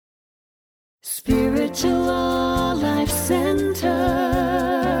Spiritual Life Center,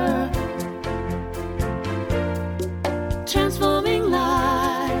 transforming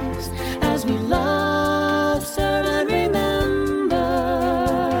lives as we love, serve, and remember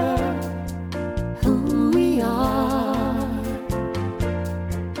who we are.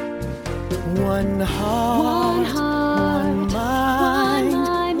 One heart, one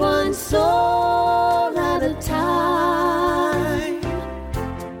mind, one soul at a time.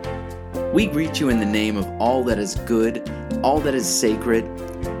 We greet you in the name of all that is good, all that is sacred,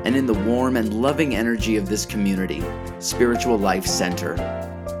 and in the warm and loving energy of this community, Spiritual Life Center.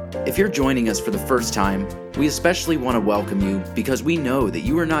 If you're joining us for the first time, we especially want to welcome you because we know that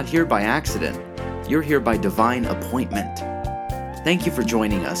you are not here by accident. You're here by divine appointment. Thank you for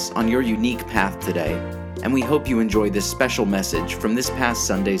joining us on your unique path today, and we hope you enjoy this special message from this past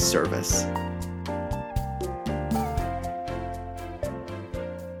Sunday's service.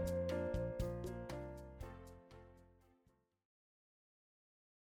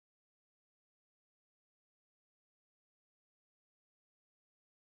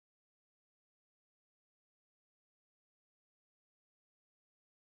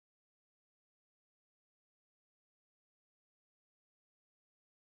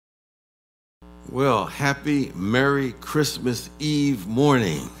 Well, happy Merry Christmas Eve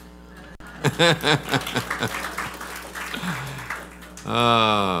morning.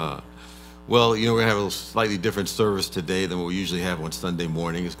 Well, we're going to have a slightly different service today than what we usually have on Sunday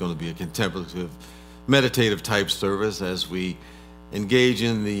morning. It's going to be a contemplative, meditative type service as we engage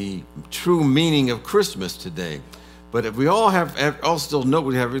in the true meaning of Christmas today. But if we all still know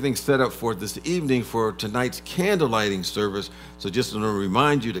we have everything set up for this evening for tonight's candle lighting service. So just want to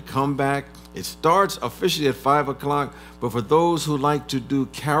remind you to come back. It starts officially at 5 o'clock, but for those who like to do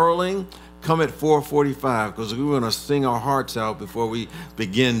caroling, come at 4:45 because we're going to sing our hearts out before we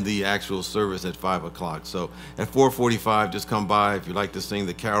begin the actual service at 5 o'clock. So at 4:45, just come by. If you like to sing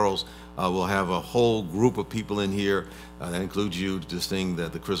the carols, we'll have a whole group of people in here, that includes you, to sing the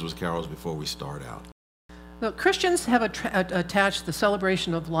Christmas carols before we start out. Well, Christians have attached the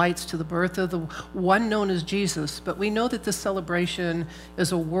celebration of lights to the birth of the one known as Jesus, but we know that this celebration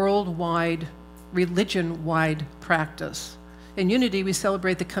is a worldwide, religion-wide practice. In Unity, we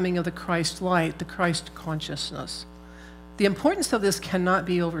celebrate the coming of the Christ light, the Christ consciousness. The importance of this cannot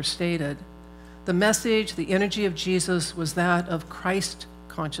be overstated. The message, the energy of Jesus was that of Christ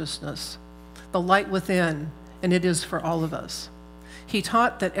consciousness, the light within, and it is for all of us. He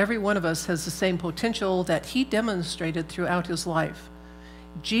taught that every one of us has the same potential that he demonstrated throughout his life.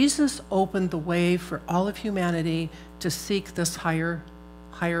 Jesus opened the way for all of humanity to seek this higher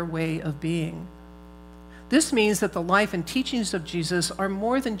way of being. This means that the life and teachings of Jesus are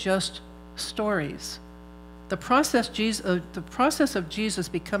more than just stories. The process of Jesus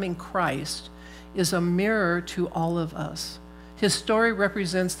becoming Christ is a mirror to all of us. His story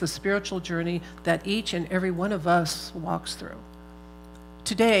represents the spiritual journey that each and every one of us walks through.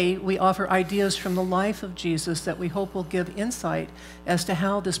 Today, we offer ideas from the life of Jesus that we hope will give insight as to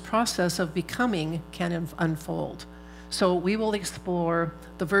how this process of becoming can unfold. So we will explore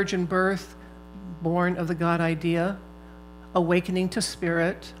the virgin birth, born of the God idea, awakening to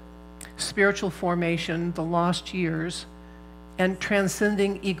spirit, spiritual formation, the lost years, and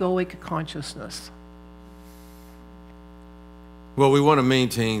transcending egoic consciousness. Well, we want to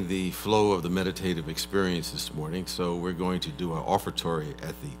maintain the flow of the meditative experience this morning, so we're going to do our offertory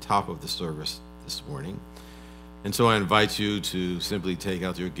at the top of the service this morning. And so I invite you to simply take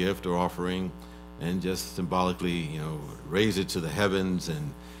out your gift or offering and just symbolically, raise it to the heavens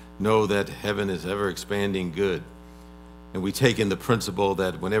and know that heaven is ever expanding good. And we take in the principle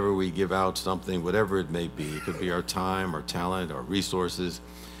that whenever we give out something, whatever it may be, it could be our time, our talent, our resources,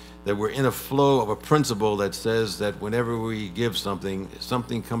 that we're in a flow of a principle that says that whenever we give something,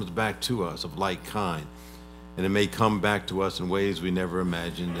 something comes back to us of like kind. And it may come back to us in ways we never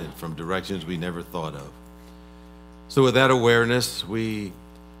imagined and from directions we never thought of. So with that awareness,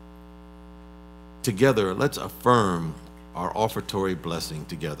 together, let's affirm our offertory blessing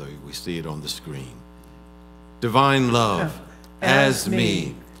together. We see it on the screen. Divine love, as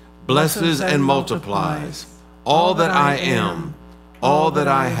me, blesses and multiplies all that I am, all that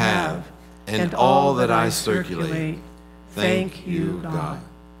I have, and all that I circulate. Thank you, God.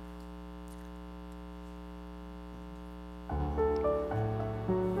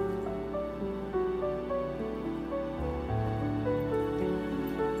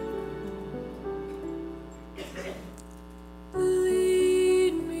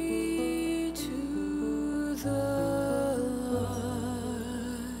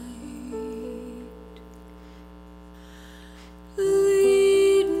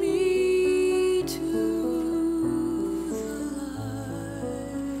 Lead me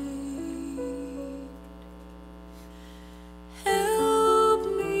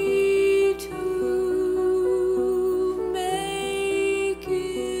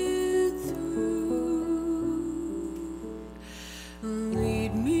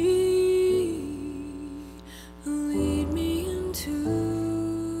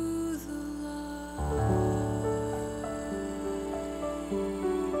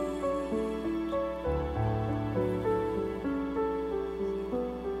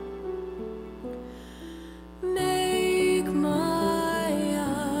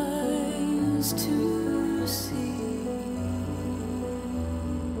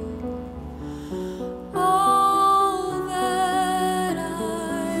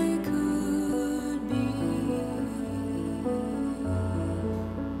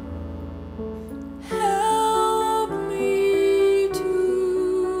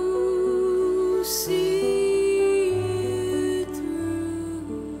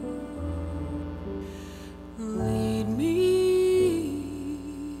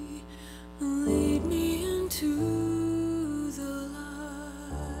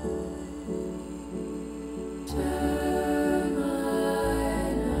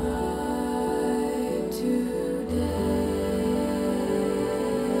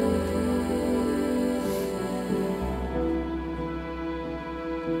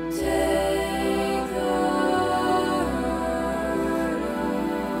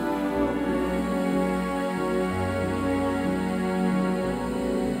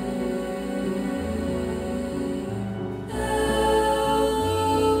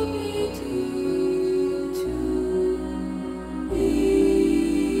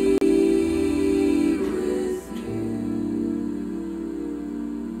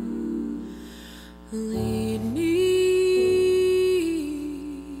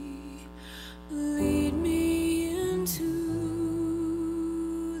Lead me into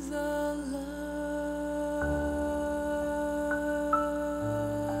the light.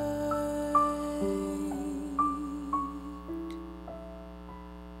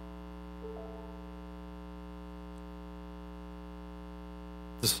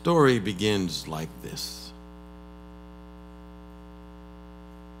 The story begins like this.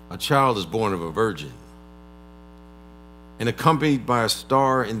 A child is born of a virgin and accompanied by a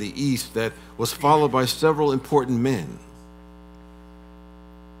star in the east that was followed by several important men.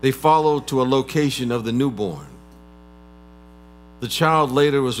 They followed to a location of the newborn. The child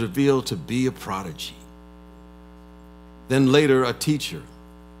later was revealed to be a prodigy, then later a teacher,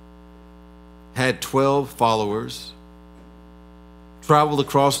 had 12 followers, traveled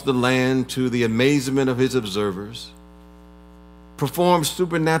across the land to the amazement of his observers, performed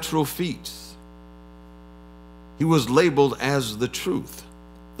supernatural feats. He was labeled as the truth,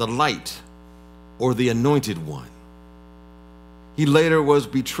 the light, or the anointed one. He later was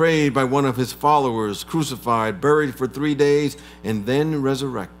betrayed by one of his followers, crucified, buried for 3 days, and then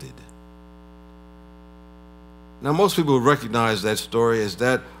resurrected. Now, most people recognize that story as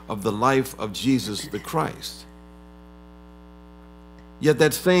that of the life of Jesus the Christ. Yet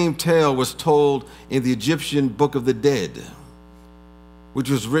that same tale was told in the Egyptian Book of the Dead, which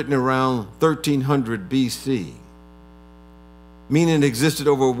was written around 1300 BC, meaning it existed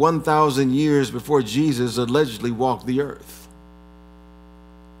over 1,000 years before Jesus allegedly walked the earth.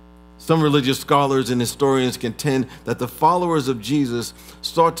 Some religious scholars and historians contend that the followers of Jesus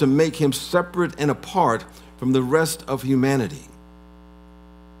sought to make him separate and apart from the rest of humanity,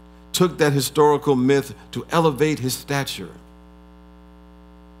 took that historical myth to elevate his stature.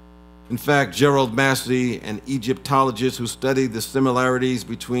 In fact, Gerald Massey, an Egyptologist who studied the similarities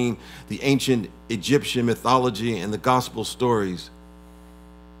between the ancient Egyptian mythology and the gospel stories,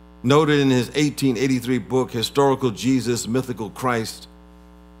 noted in his 1883 book, Historical Jesus, Mythical Christ,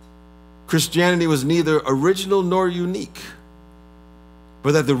 Christianity was neither original nor unique,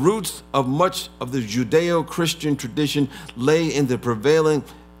 but that the roots of much of the Judeo-Christian tradition lay in the prevailing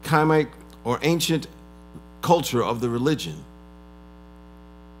Kamite or ancient culture of the religion.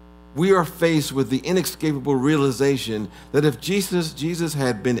 We are faced with the inescapable realization that if Jesus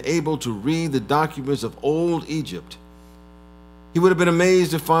had been able to read the documents of old Egypt, he would have been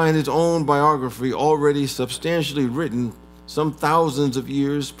amazed to find his own biography already substantially written some thousands of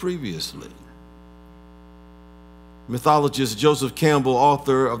years previously. Mythologist Joseph Campbell,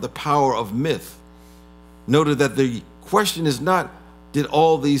 author of The Power of Myth, noted that the question is not, did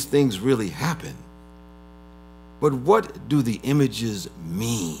all these things really happen? But what do the images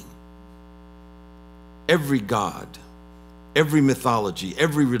mean? Every god, every mythology,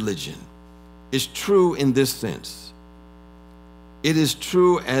 every religion is true in this sense. It is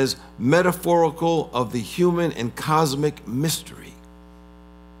true as metaphorical of the human and cosmic mystery.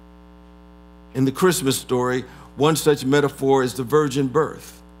 In the Christmas story, one such metaphor is the virgin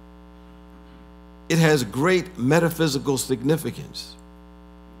birth. It has great metaphysical significance.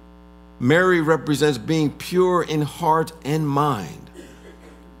 Mary represents being pure in heart and mind.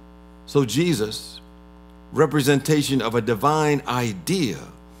 So Jesus, representation of a divine idea,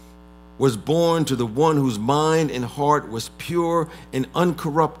 was born to the one whose mind and heart was pure and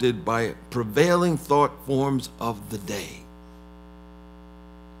uncorrupted by prevailing thought forms of the day.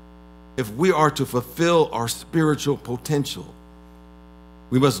 If we are to fulfill our spiritual potential,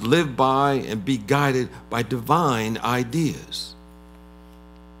 we must live by and be guided by divine ideas.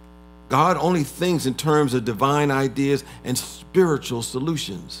 God only thinks in terms of divine ideas and spiritual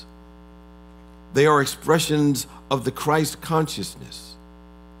solutions. They are expressions of the Christ consciousness.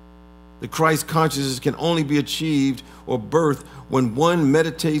 The Christ consciousness can only be achieved or birthed when one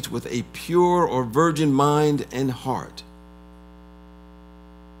meditates with a pure or virgin mind and heart.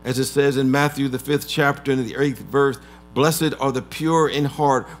 As it says in Matthew, the 5th chapter and the 8th verse, "Blessed are the pure in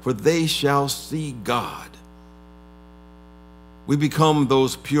heart, for they shall see God." We become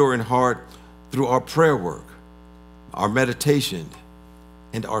those pure in heart through our prayer work, our meditation,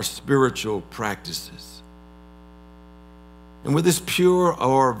 and our spiritual practices. And with this pure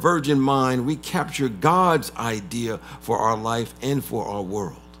or virgin mind, we capture God's idea for our life and for our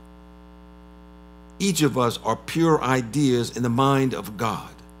world. Each of us are pure ideas in the mind of God.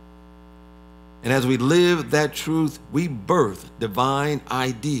 And as we live that truth, we birth divine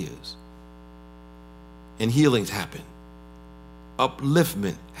ideas. And healings happen.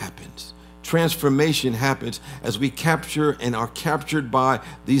 Upliftment happens. Transformation happens as we capture and are captured by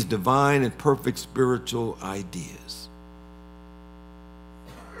these divine and perfect spiritual ideas.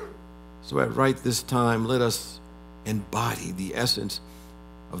 So at right this time, let us embody the essence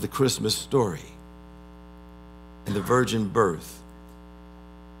of the Christmas story and the virgin birth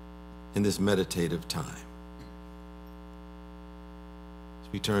in this meditative time.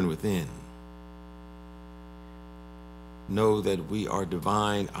 As we turn within, know that we are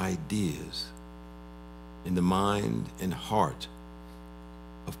divine ideas in the mind and heart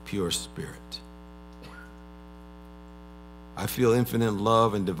of pure spirit. I feel infinite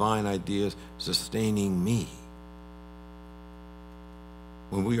love and divine ideas sustaining me.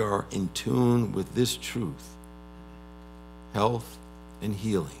 When we are in tune with this truth, health and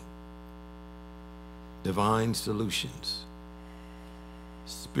healing, divine solutions,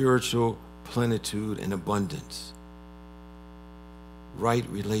 spiritual plenitude and abundance, right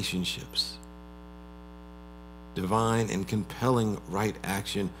relationships, divine and compelling right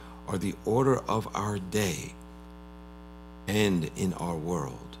action are the order of our day and in our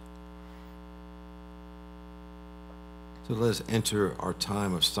world. So let us enter our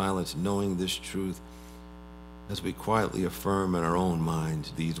time of silence knowing this truth as we quietly affirm in our own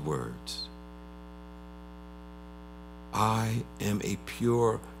minds these words. I am a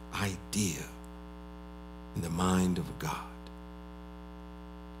pure idea in the mind of God.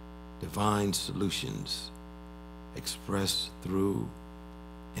 Divine solutions expressed through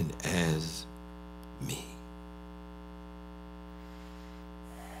and as me.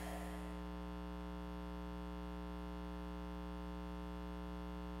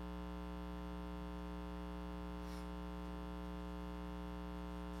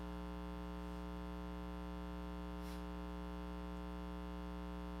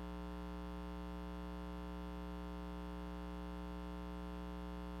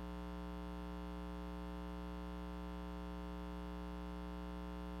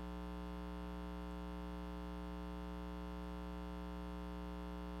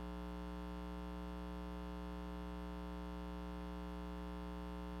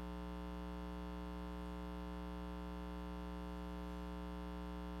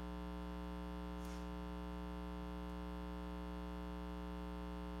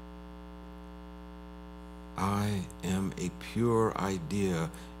 I am a pure idea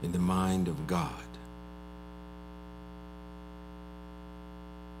in the mind of God.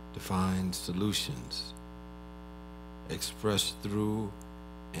 Divine solutions expressed through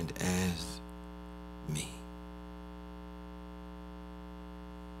and as me.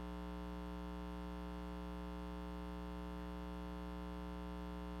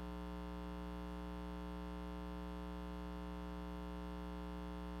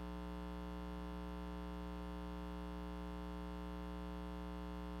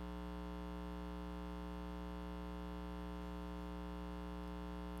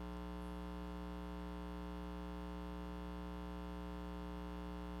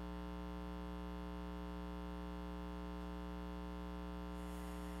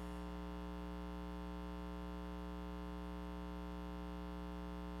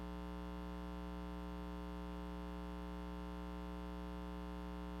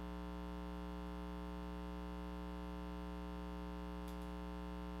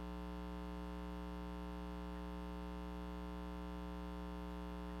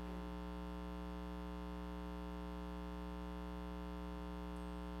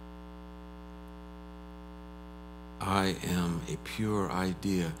 I am a pure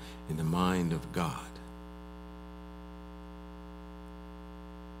idea in the mind of God.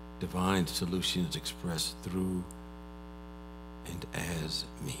 Divine solutions expressed through and as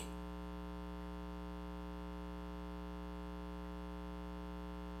me.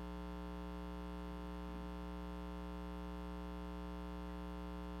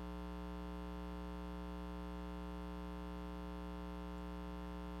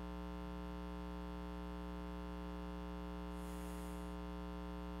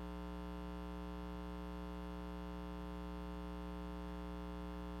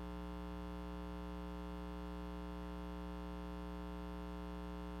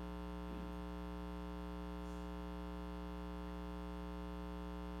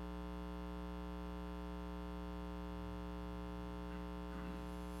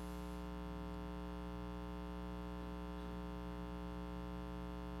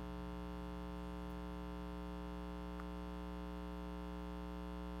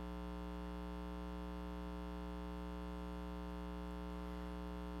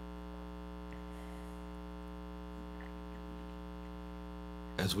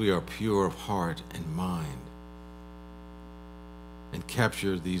 as we are pure of heart and mind, and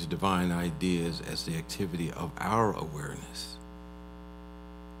capture these divine ideas as the activity of our awareness,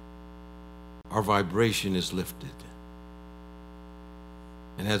 our vibration is lifted.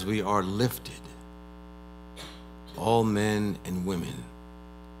 And as we are lifted, all men and women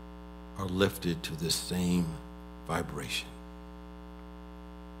are lifted to the same vibration.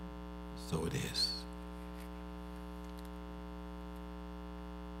 So it is.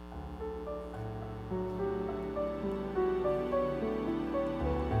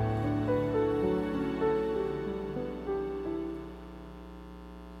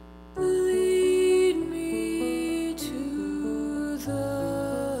 Lead me to the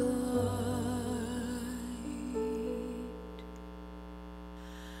light.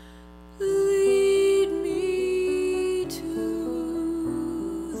 Lead me to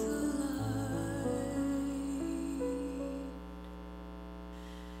the light.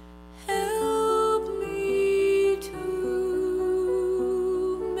 Help me to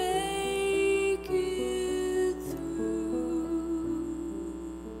make it through.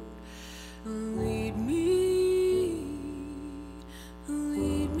 Lead me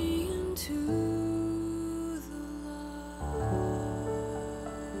into the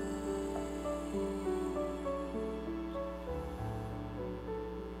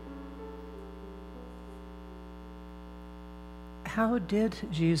How did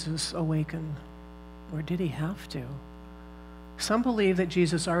Jesus awaken? Or did he have to? Some believe that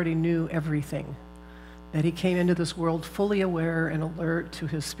Jesus already knew everything, that he came into this world fully aware and alert to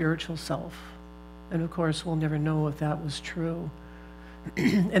his spiritual self. And of course, we'll never know if that was true.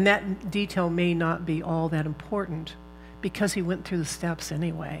 And that detail may not be all that important because he went through the steps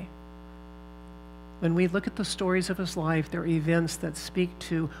anyway. When we look at the stories of his life, there are events that speak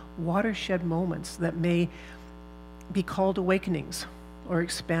to watershed moments that may be called awakenings or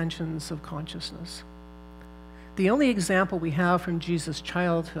expansions of consciousness. The only example we have from Jesus'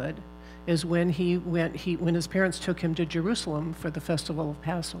 childhood is when when his parents took him to Jerusalem for the festival of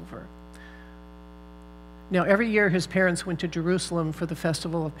Passover. Now, every year his parents went to Jerusalem for the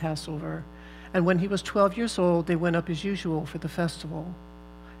festival of Passover, and when he was 12 years old, they went up as usual for the festival.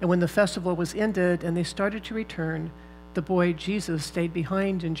 And when the festival was ended and they started to return, the boy Jesus stayed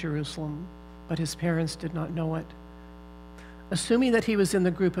behind in Jerusalem, but his parents did not know it. Assuming that he was in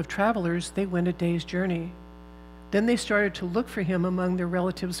the group of travelers, they went a day's journey. Then they started to look for him among their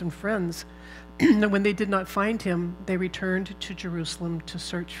relatives and friends. And when they did not find him, they returned to Jerusalem to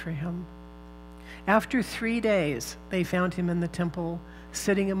search for him. After 3 days, they found him in the temple,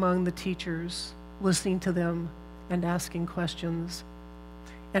 sitting among the teachers, listening to them and asking questions.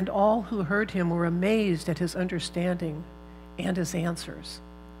 And all who heard him were amazed at his understanding and his answers.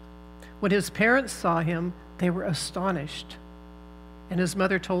 When his parents saw him, they were astonished. And his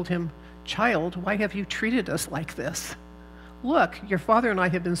mother told him, "Child, why have you treated us like this? Look, your father and I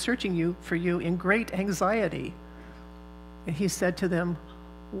have been searching for you in great anxiety." And he said to them,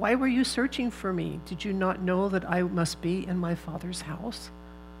 "Why were you searching for me? Did you not know that I must be in my father's house?"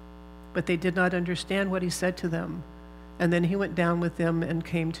 But they did not understand what he said to them. And then he went down with them and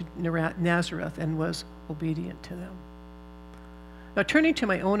came to Nazareth and was obedient to them. Now, turning to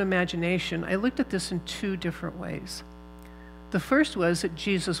my own imagination, I looked at this in 2 different ways. The first was that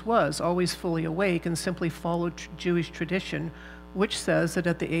Jesus was always fully awake and simply followed Jewish tradition, which says that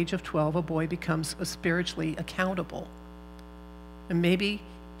at the age of 12, a boy becomes spiritually accountable. And maybe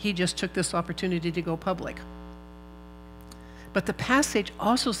he just took this opportunity to go public. But the passage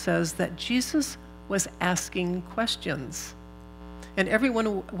also says that Jesus was asking questions, and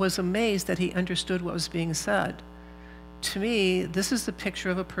everyone was amazed that he understood what was being said. To me, this is the picture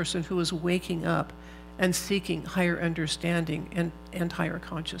of a person who is waking up and seeking higher understanding and higher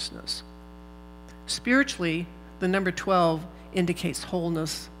consciousness. Spiritually, the number 12 indicates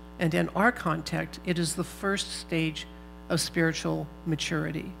wholeness, and in our context, it is the first stage of spiritual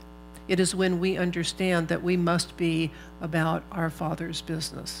maturity. It is when we understand that we must be about our Father's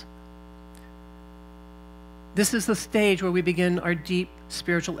business. This is the stage where we begin our deep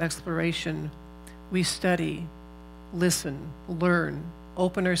spiritual exploration. We study, listen, learn,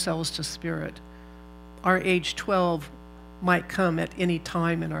 open ourselves to Spirit. Our age 12 might come at any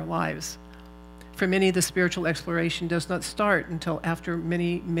time in our lives. For many, the spiritual exploration does not start until after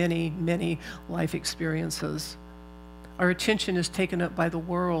many, many, many life experiences. Our attention is taken up by the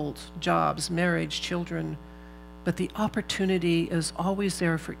world, jobs, marriage, children, but the opportunity is always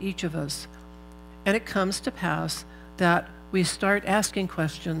there for each of us. And it comes to pass that we start asking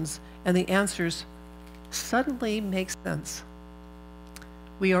questions and the answers suddenly make sense.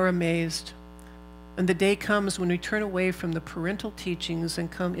 We are amazed. And the day comes when we turn away from the parental teachings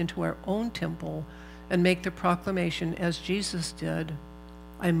and come into our own temple and make the proclamation, as Jesus did,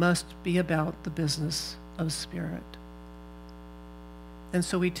 I must be about the business of spirit. And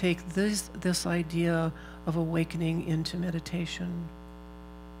so we take this idea of awakening into meditation.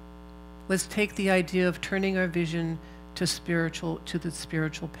 Let's take the idea of turning our vision to the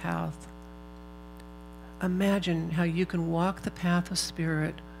spiritual path. Imagine how you can walk the path of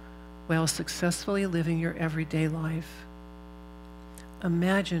spirit while successfully living your everyday life.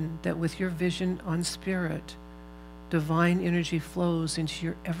 Imagine that with your vision on spirit, divine energy flows into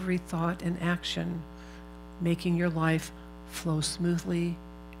your every thought and action, making your life flow smoothly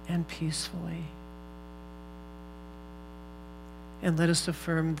and peacefully. And let us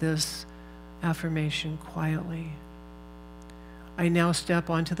affirm this affirmation quietly. I now step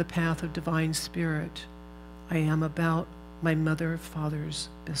onto the path of divine spirit. I am about my mother, father's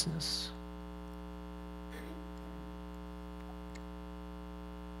business.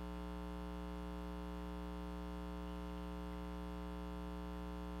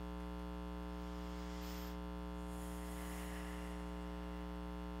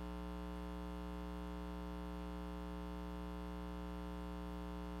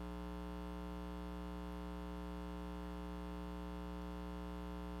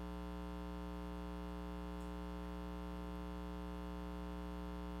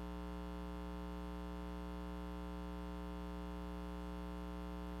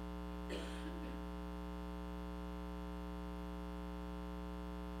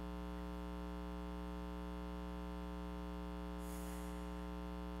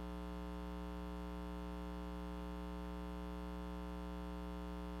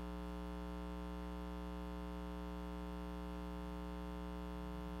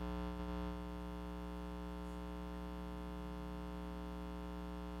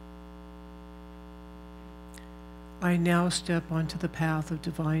 I now step onto the path of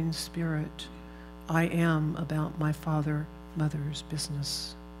divine spirit. I am about my father, mother's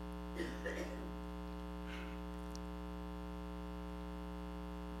business.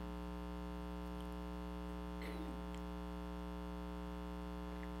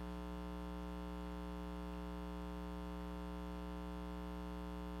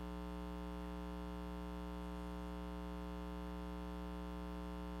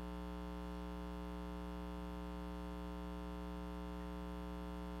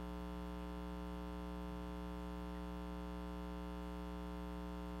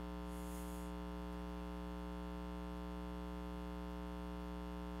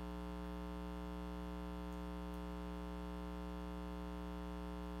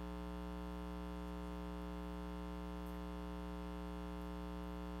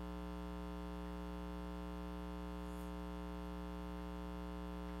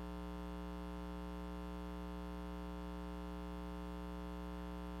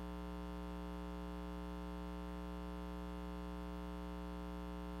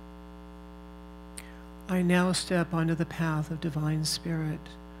 I now step onto the path of divine spirit.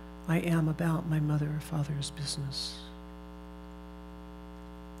 I am about my mother, father's business.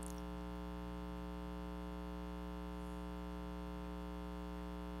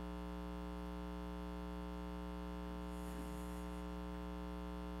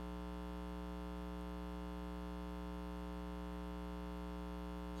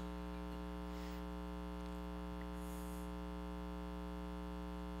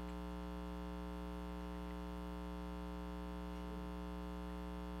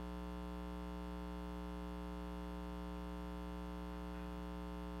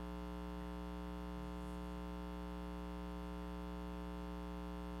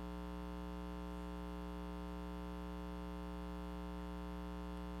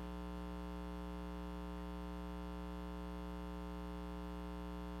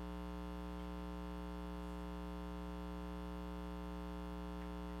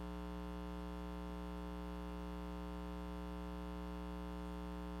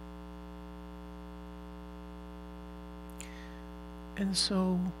 And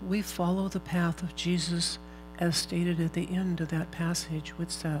so we follow the path of Jesus as stated at the end of that passage,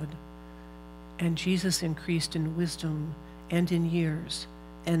 which said, and Jesus increased in wisdom and in years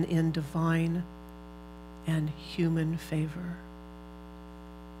and in divine and human favor.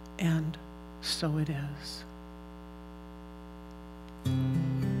 And so it is.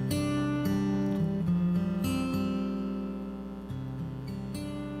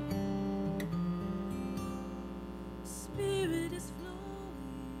 Spirit is flowing.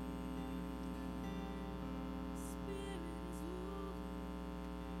 Spirit is moving.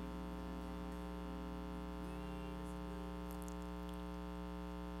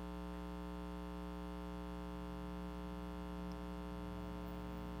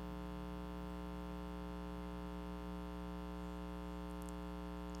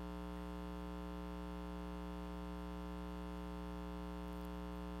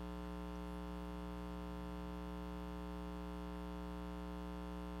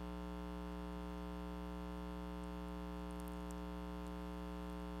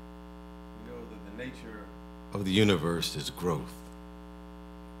 nature of the universe is growth.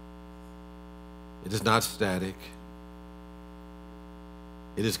 It is not static.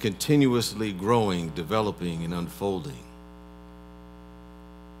 It is continuously growing, developing, and unfolding.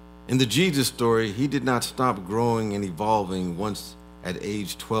 In the Jesus story, he did not stop growing and evolving once at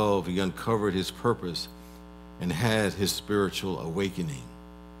age 12 he uncovered his purpose and had his spiritual awakening.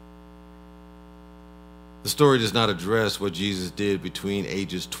 The story does not address what Jesus did between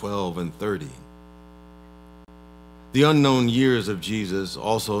ages 12 and 30. The unknown years of Jesus,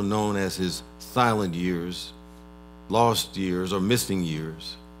 also known as his silent years, lost years, or missing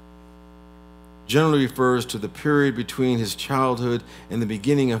years, generally refers to the period between his childhood and the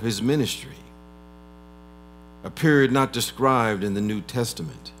beginning of his ministry, a period not described in the New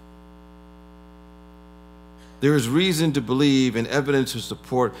Testament. There is reason to believe and evidence to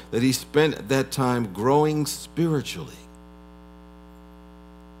support that he spent that time growing spiritually.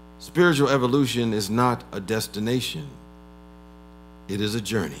 Spiritual evolution is not a destination. It is a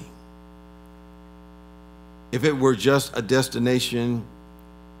journey. If it were just a destination,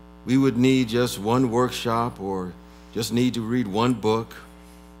 we would need just one workshop or just need to read one book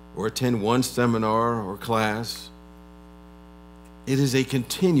or attend one seminar or class. It is a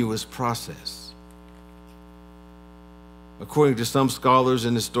continuous process. According to some scholars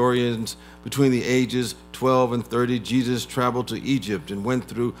and historians, between the ages 12 and 30, Jesus traveled to Egypt and went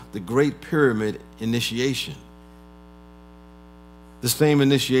through the Great Pyramid initiation. The same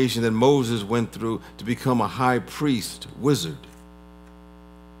initiation that Moses went through to become a high priest wizard.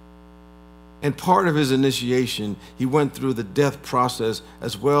 And part of his initiation, he went through the death process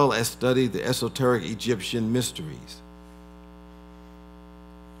as well as studied the esoteric Egyptian mysteries.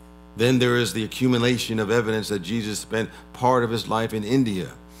 Then there is the accumulation of evidence that Jesus spent part of his life in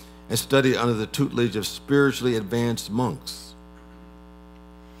India and studied under the tutelage of spiritually advanced monks.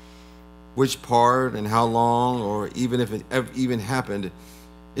 Which part and how long, or even if it ever even happened,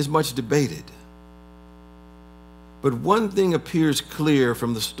 is much debated. But one thing appears clear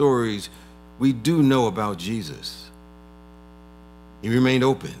from the stories we do know about Jesus. He remained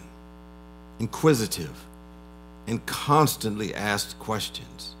open, inquisitive, and constantly asked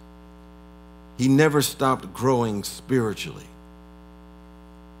questions. He never stopped growing spiritually.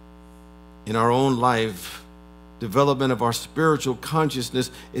 In our own life, development of our spiritual consciousness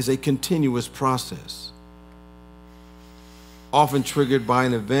is a continuous process, often triggered by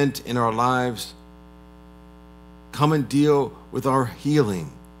an event in our lives. Come and deal with our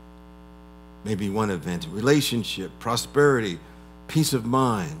healing. Maybe one event, relationship, prosperity, peace of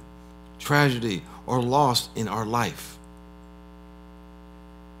mind, tragedy, or loss in our life.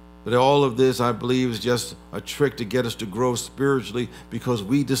 But all of this, I believe, is just a trick to get us to grow spiritually, because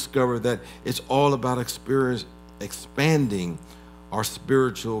we discover that it's all about expanding our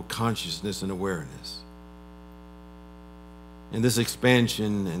spiritual consciousness and awareness. And this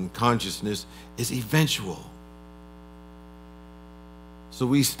expansion and consciousness is eventual. So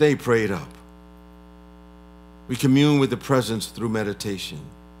we stay prayed up. We commune with the presence through meditation.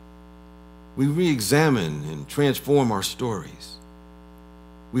 We re-examine and transform our stories.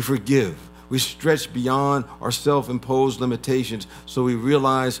 We forgive. We stretch beyond our self-imposed limitations so we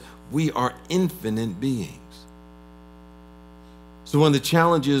realize we are infinite beings. So when the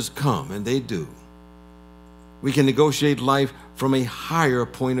challenges come, and they do, we can negotiate life from a higher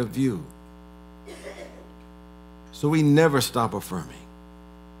point of view. So we never stop affirming.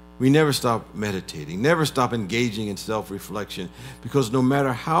 We never stop meditating, never stop engaging in self-reflection, because no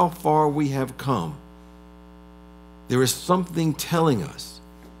matter how far we have come, there is something telling us,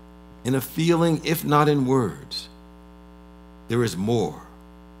 in a feeling, if not in words, there is more.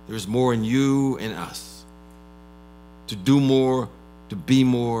 There is more in you and us. To do more, to be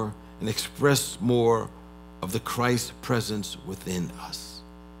more, and express more of the Christ presence within us.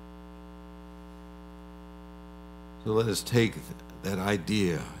 So let us take that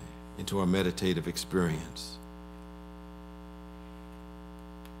idea into our meditative experience.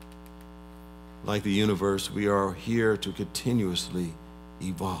 Like the universe, we are here to continuously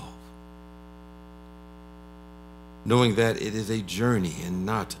evolve, knowing that it is a journey and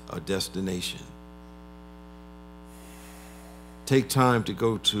not a destination. Take time to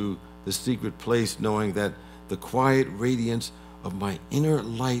go to the secret place, knowing that the quiet radiance of my inner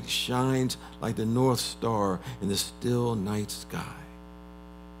light shines like the North Star in the still night sky.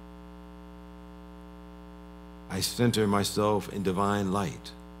 I center myself in divine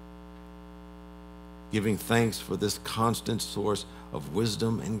light, giving thanks for this constant source of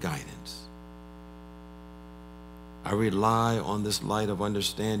wisdom and guidance. I rely on this light of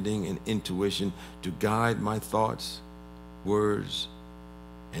understanding and intuition to guide my thoughts, words,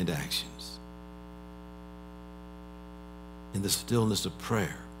 and actions. in the stillness of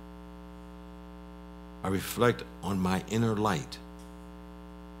prayer. I reflect on my inner light,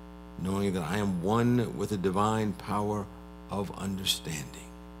 knowing that I am one with the divine power of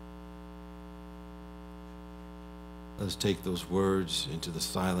understanding. Let's take those words into the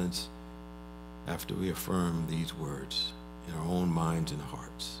silence after we affirm these words in our own minds and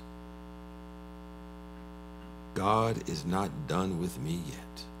hearts. God is not done with me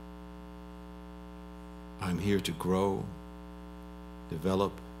yet. I'm here to grow,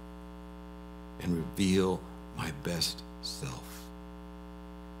 develop, and reveal my best self.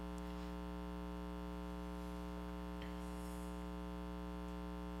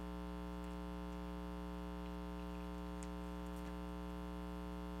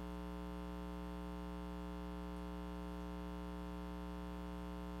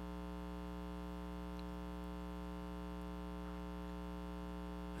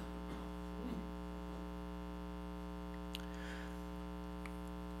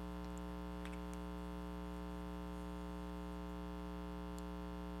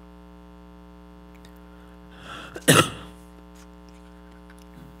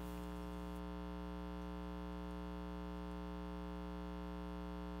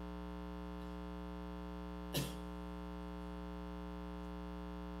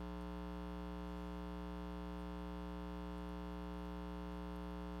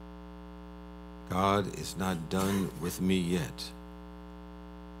 God is not done with me yet.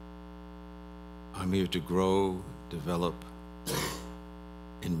 I'm here to grow, develop,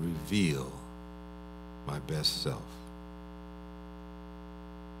 and reveal my best self.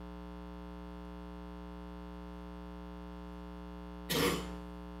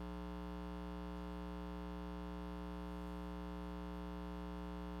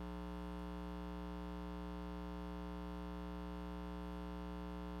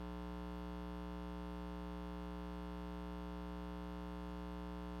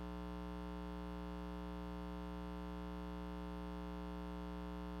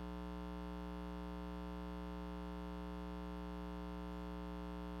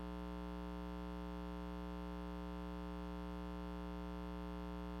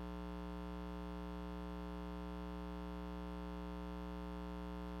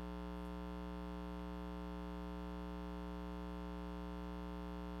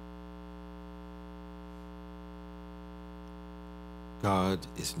 God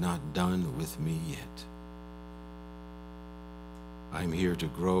is not done with me yet. I'm here to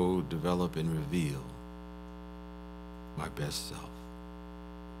grow, develop, and reveal my best self.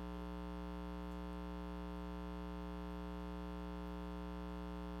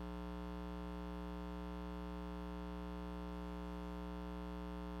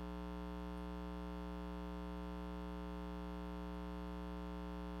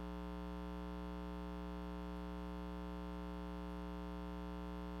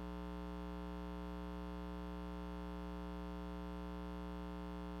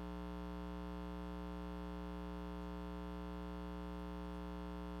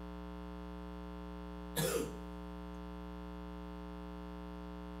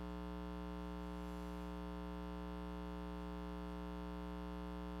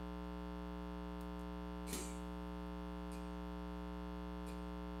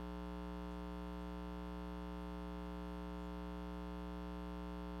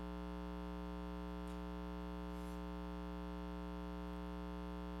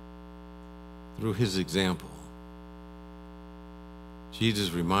 Through his example,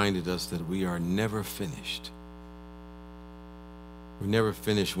 Jesus reminded us that we are never finished. We're never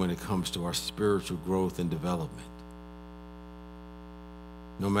finished when it comes to our spiritual growth and development.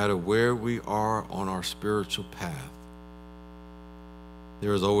 No matter where we are on our spiritual path,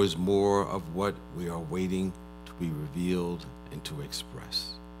 there is always more of what we are waiting to be revealed and to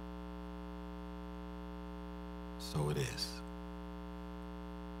express. So it is.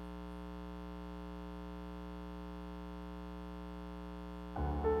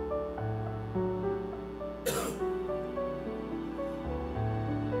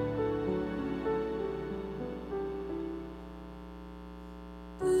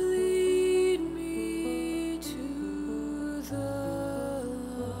 Lead me to the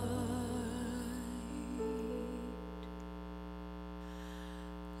light.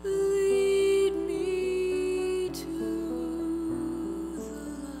 Lead me to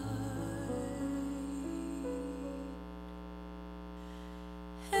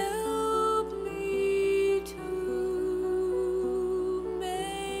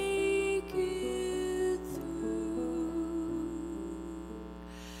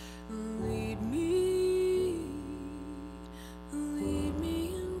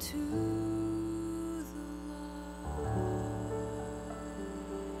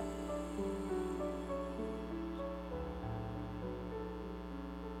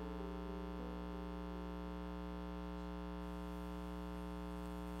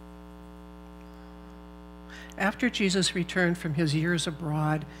After Jesus returned from his years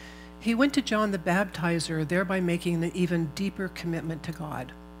abroad, he went to John the Baptizer, thereby making an even deeper commitment to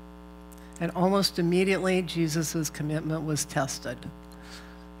God. And almost immediately, Jesus' commitment was tested.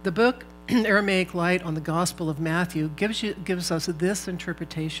 The book, Aramaic Light on the Gospel of Matthew, gives us this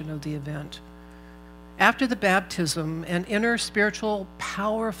interpretation of the event. After the baptism, an inner spiritual,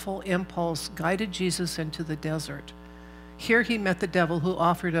 powerful impulse guided Jesus into the desert. Here he met the devil, who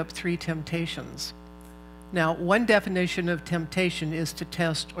offered up 3 temptations. Now, one definition of temptation is to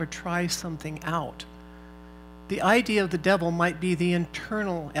test or try something out. The idea of the devil might be the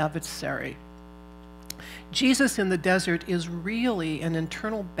internal adversary. Jesus in the desert is really an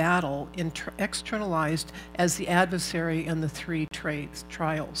internal battle externalized as the adversary in the 3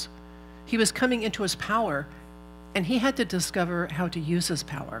 trials. He was coming into his power, and he had to discover how to use his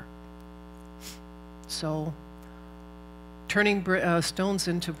power. So, turning stones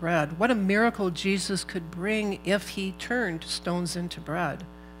into bread. What a miracle Jesus could bring if he turned stones into bread.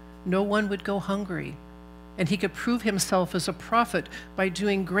 No one would go hungry, and he could prove himself as a prophet by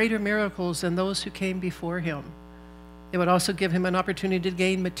doing greater miracles than those who came before him. It would also give him an opportunity to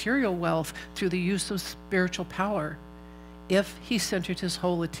gain material wealth through the use of spiritual power if he centered his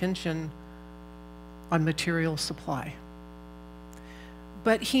whole attention on material supply.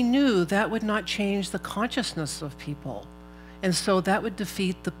 But he knew that would not change the consciousness of people, and so that would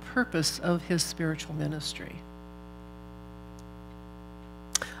defeat the purpose of his spiritual ministry.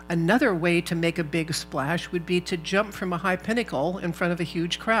 Another way to make a big splash would be to jump from a high pinnacle in front of a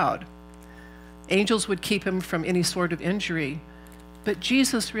huge crowd. Angels would keep him from any sort of injury, but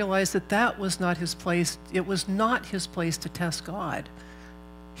Jesus realized that that was not his place. It was not his place to test God.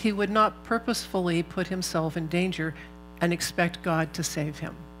 He would not purposefully put himself in danger and expect God to save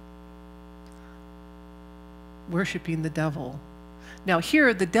him. Worshiping the devil. Now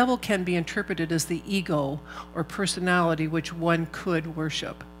here, the devil can be interpreted as the ego or personality which one could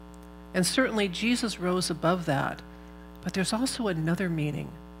worship. And certainly Jesus rose above that. But there's also another meaning.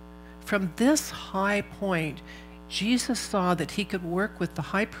 From this high point, Jesus saw that he could work with the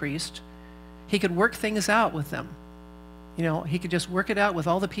high priest. He could work things out with them. You know, he could just work it out with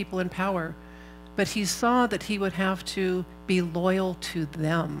all the people in power. But he saw that he would have to be loyal to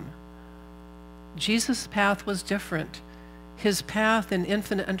them. Jesus' path was different. His path and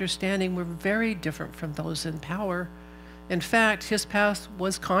infinite understanding were very different from those in power. In fact, his path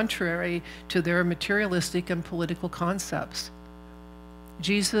was contrary to their materialistic and political concepts.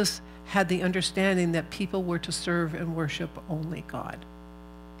 Jesus had the understanding that people were to serve and worship only God.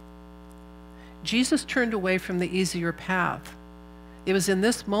 Jesus turned away from the easier path. It was in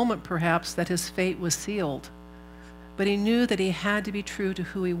this moment, perhaps, that his fate was sealed. But he knew that he had to be true to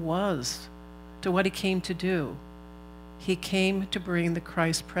who he was, to what he came to do. He came to bring the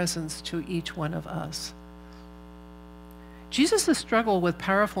Christ presence to each one of us. Jesus' struggle with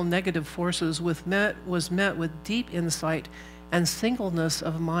powerful negative forces was met with deep insight and singleness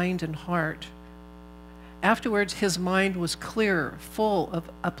of mind and heart. Afterwards, his mind was clear, full of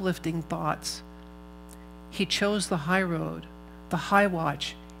uplifting thoughts. He chose the high road, the high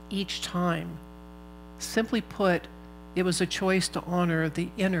watch, each time. Simply put, it was a choice to honor the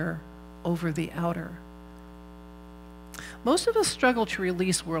inner over the outer. Most of us struggle to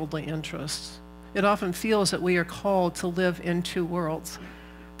release worldly interests. It often feels that we are called to live in 2 worlds,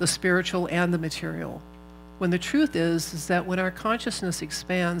 the spiritual and the material, when the truth is that when our consciousness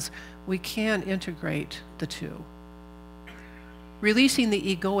expands, we can integrate the 2. Releasing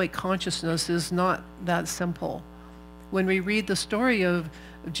the egoic consciousness is not that simple. When we read the story of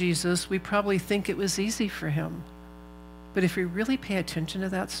Jesus, we probably think it was easy for him. But if we really pay attention to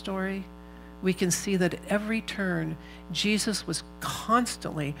that story, we can see that at every turn, Jesus was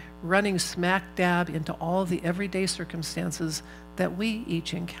constantly running smack dab into all the everyday circumstances that we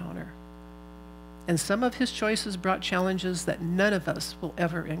each encounter. And some of his choices brought challenges that none of us will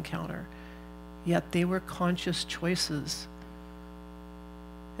ever encounter. Yet they were conscious choices.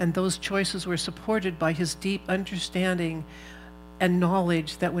 And those choices were supported by his deep understanding and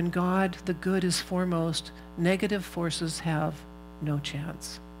knowledge that when God, the good, is foremost, negative forces have no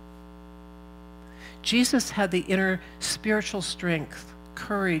chance. Jesus had the inner spiritual strength,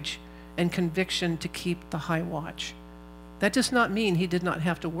 courage, and conviction to keep the high watch. That does not mean he did not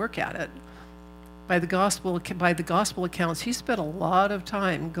have to work at it. By the gospel accounts, he spent a lot of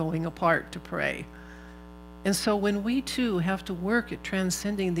time going apart to pray. And so when we too have to work at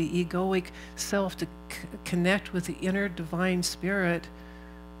transcending the egoic self to connect with the inner divine spirit,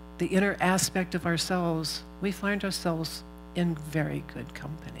 the inner aspect of ourselves, we find ourselves in very good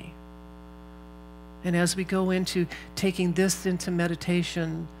company. And as we go into taking this into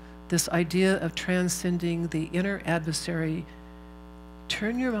meditation, this idea of transcending the inner adversary,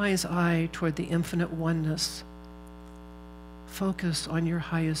 turn your mind's eye toward the infinite oneness. Focus on your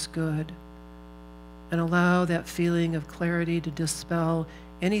highest good and allow that feeling of clarity to dispel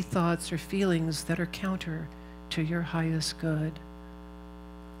any thoughts or feelings that are counter to your highest good.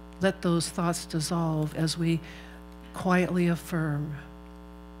 Let those thoughts dissolve as we quietly affirm,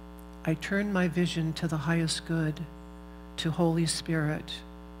 I turn my vision to the highest good, to Holy Spirit.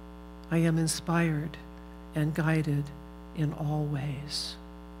 I am inspired and guided in all ways.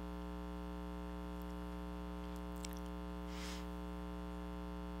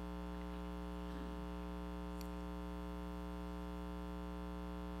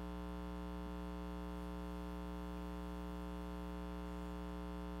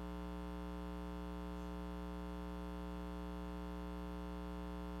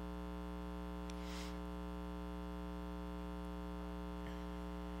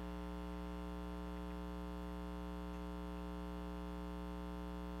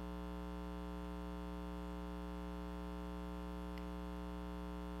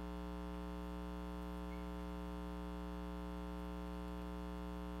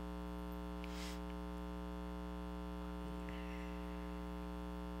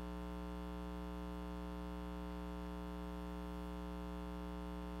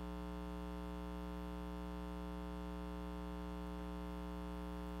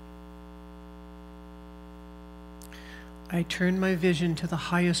 I turn my vision to the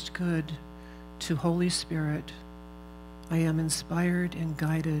highest good, to Holy Spirit. I am inspired and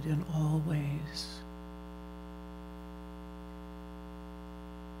guided in all ways.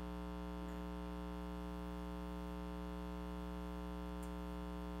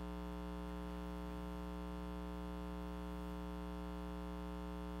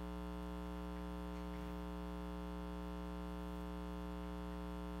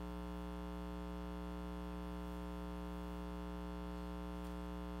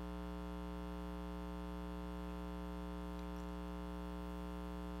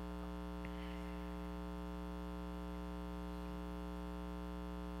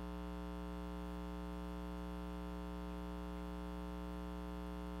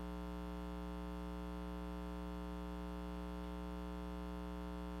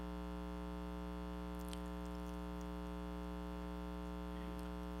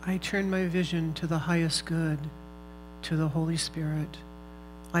 I turn my vision to the highest good, to the Holy Spirit.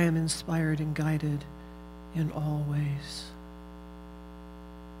 I am inspired and guided in all ways.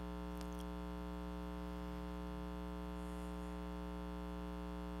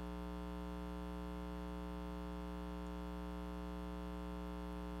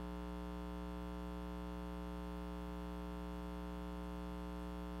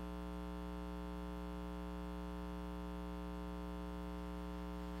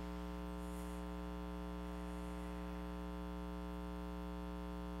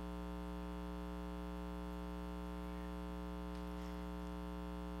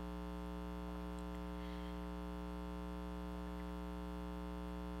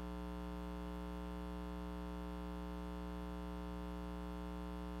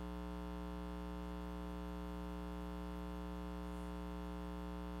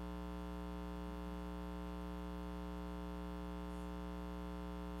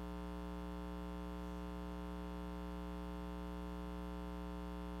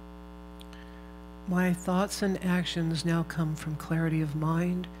 My thoughts and actions now come from clarity of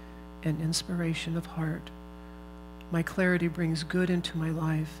mind and inspiration of heart. My clarity brings good into my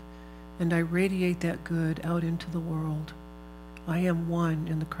life, and I radiate that good out into the world. I am one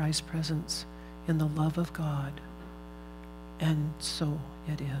in the Christ presence, in the love of God, and so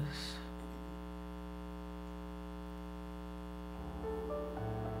it is.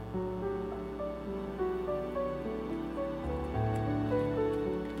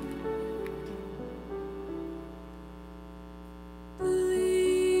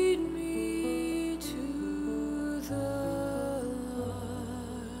 Lead me to the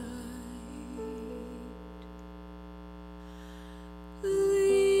light.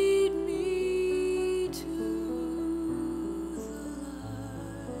 Lead me to the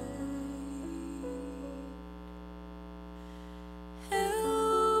light.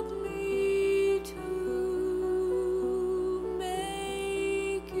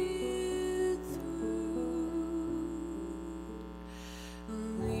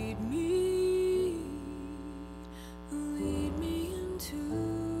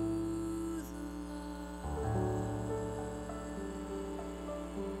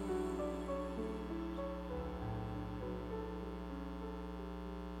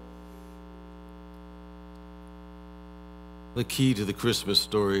 The key to the Christmas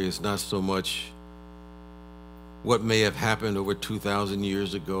story is not so much what may have happened over 2,000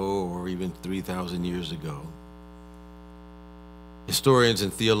 years ago or even 3,000 years ago. Historians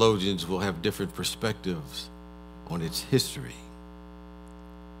and theologians will have different perspectives on its history.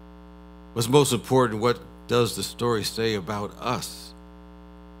 What's most important, what does the story say about us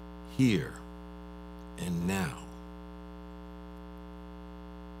here and now?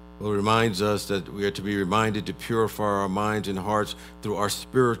 Well, it reminds us that we are to be reminded to purify our minds and hearts through our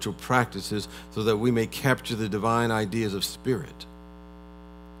spiritual practices so that we may capture the divine ideas of spirit.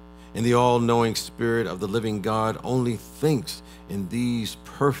 And the all-knowing Spirit of the living God only thinks in these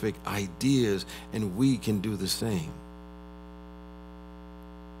perfect ideas, and we can do the same.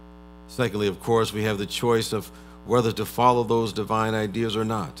 Secondly, of course, we have the choice of whether to follow those divine ideas or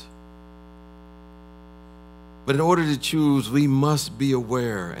not. But in order to choose, we must be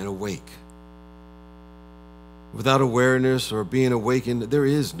aware and awake. Without awareness or being awakened, there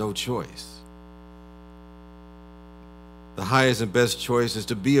is no choice. The highest and best choice is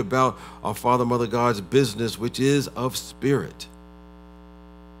to be about our Father, Mother God's business, which is of spirit.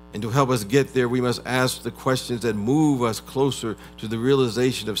 And to help us get there, we must ask the questions that move us closer to the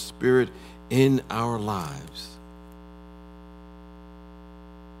realization of spirit in our lives.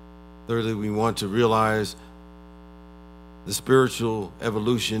 Thirdly, we want to realize the spiritual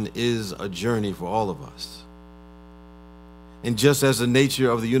evolution is a journey for all of us. And just as the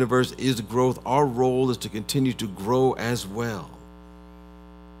nature of the universe is growth, our role is to continue to grow as well.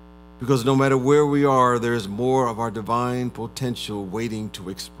 Because no matter where we are, there is more of our divine potential waiting to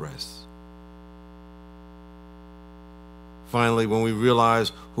express. Finally, when we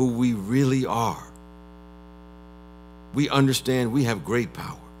realize who we really are, we understand we have great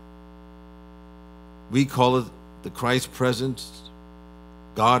power. We call it the Christ presence,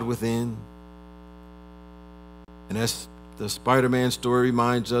 God within. And as the Spider-Man story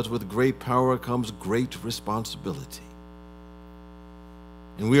reminds us, with great power comes great responsibility.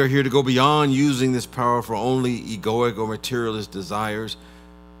 And we are here to go beyond using this power for only egoic or materialist desires,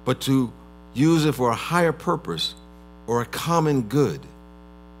 but to use it for a higher purpose or a common good.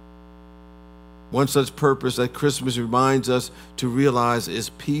 One such purpose that Christmas reminds us to realize is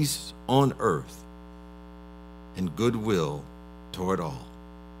peace on earth and goodwill toward all.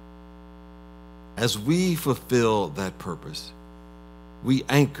 As we fulfill that purpose, we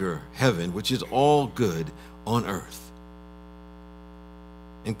anchor heaven, which is all good, on earth.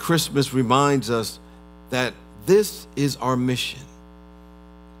 And Christmas reminds us that this is our mission,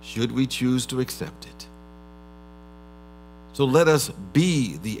 should we choose to accept it. So let us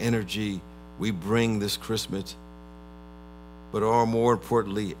be the energy we bring this Christmas, but or more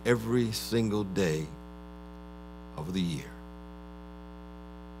importantly, every single day of the year.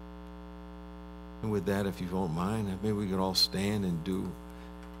 And with that, if you don't mind, maybe we could all stand and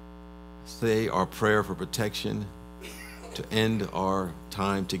say our prayer for protection to end our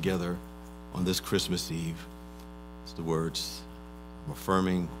time together on this Christmas Eve. It's the words I'm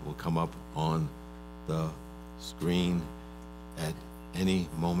affirming will come up on the screen at any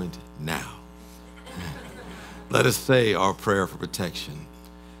moment now. Let us say our prayer for protection.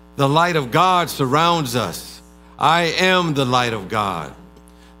 The light of God surrounds us. I am the light of God.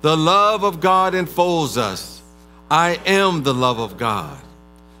 The love of God enfolds us. I am the love of God.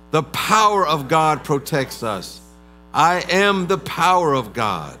 The power of God protects us. I am the power of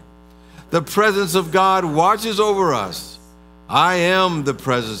God. The presence of God watches over us. I am the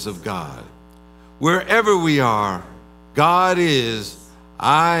presence of God. Wherever we are, God is,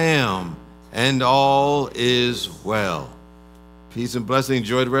 I am, and all is well. Peace and blessing.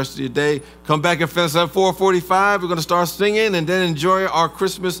 Enjoy the rest of your day. Come back and finish at 4:45. We're going to start singing and then enjoy our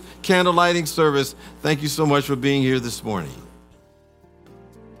Christmas candle lighting service. Thank you so much for being here this morning.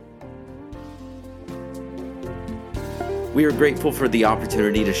 We are grateful for the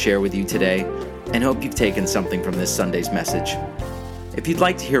opportunity to share with you today and hope you've taken something from this Sunday's message. If you'd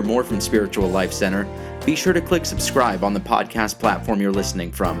like to hear more from Spiritual Life Center, be sure to click subscribe on the podcast platform you're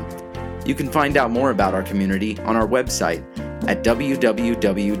listening from. You can find out more about our community on our website at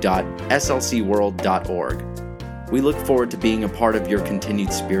www.slcworld.org. We look forward to being a part of your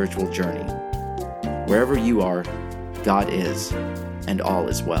continued spiritual journey. Wherever you are, God is, and all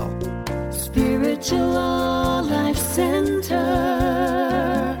is well. Spiritual Life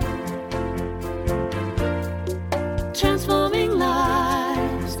Center, transforming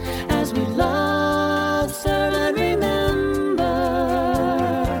lives as we love, serve, and remember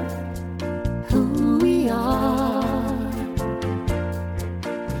who we are.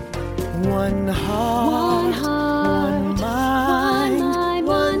 One heart.